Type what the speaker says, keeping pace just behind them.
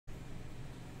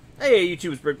Hey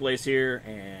YouTube, it's Brickblaze here,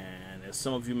 and as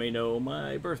some of you may know,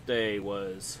 my birthday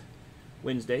was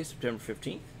Wednesday, September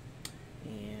 15th,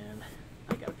 and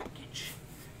I got a package.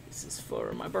 This is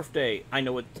for my birthday. I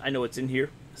know it's in here.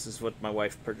 This is what my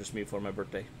wife purchased me for my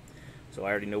birthday, so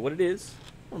I already know what it is.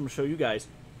 I'm going to show you guys.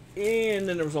 And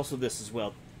then there was also this as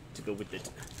well to go with it,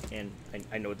 and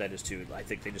I know what that is too. I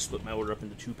think they just split my order up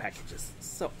into 2 packages.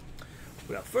 So,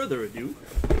 without further ado,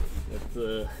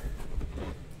 let's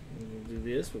we'll do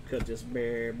this. We'll cut this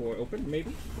bad boy open,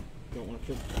 maybe. Don't want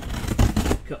to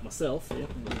cut myself. Yep,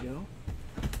 there we go.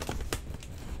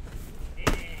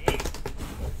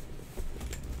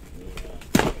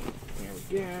 There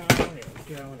we go. There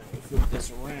we go. Now we flip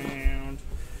this around.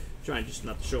 Trying just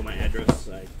not to show my address.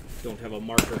 I don't have a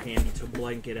marker handy to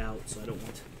blank it out, so I don't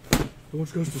want no one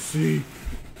goes to see.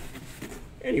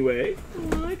 Anyway,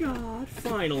 oh my god,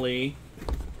 finally,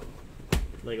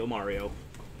 Lego Mario.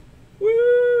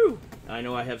 Woo! I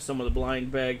know I have some of the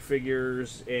blind bag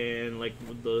figures and like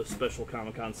the special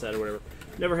Comic-Con set or whatever.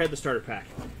 Never had the starter pack,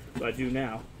 but I do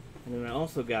now. And then I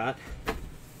also got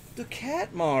the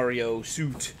Cat Mario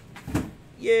suit.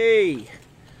 Yay!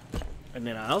 And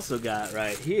then I also got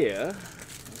right here,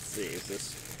 let's see, is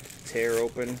this tear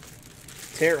open?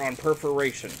 Tear on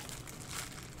perforation.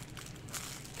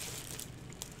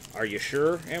 Are you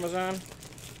sure, Amazon?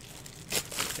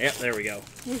 Yep, there we go.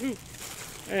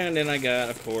 And then I got,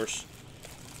 of course,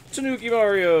 Tanuki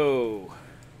Mario.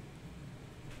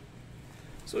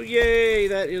 So yay,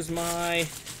 that's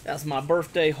my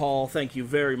birthday haul. Thank you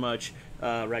very much,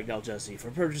 Ragdoll Jesse,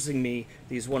 for purchasing me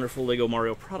these wonderful Lego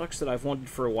Mario products that I've wanted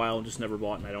for a while and just never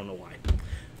bought, and I don't know why.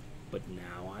 But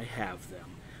now I have them.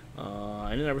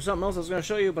 And then there was something else I was going to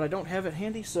show you, but I don't have it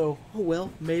handy, so, oh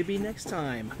well, maybe next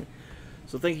time.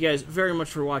 So thank you guys very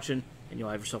much for watching, and you'll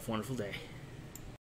have yourself a wonderful day.